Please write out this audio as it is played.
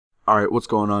Alright, what's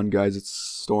going on, guys? It's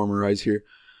Stormrise here.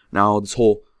 Now, this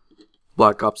whole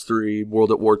Black Ops 3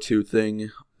 World at War 2 thing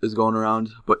is going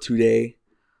around, but today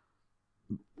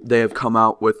they have come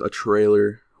out with a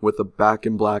trailer, with a Back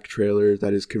in Black trailer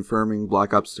that is confirming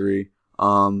Black Ops 3.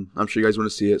 I'm sure you guys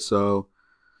want to see it, so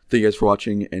thank you guys for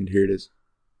watching, and here it is.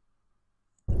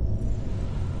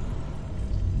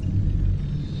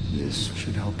 This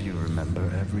should help you remember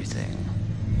everything.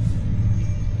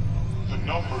 The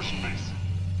numbers space.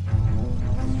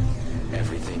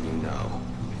 Everything you know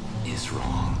is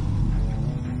wrong.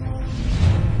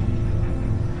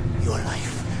 Your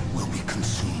life will be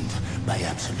consumed by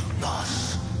absolute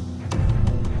loss.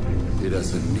 He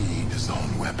doesn't need his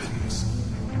own weapons.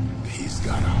 He's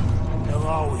got them. They'll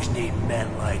always need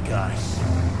men like us.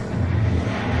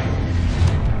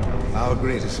 Our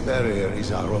greatest barrier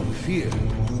is our own fear.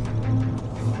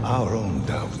 Our own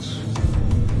doubts.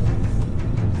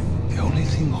 The only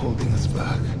thing holding us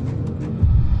back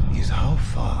is how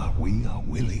far we are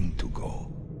willing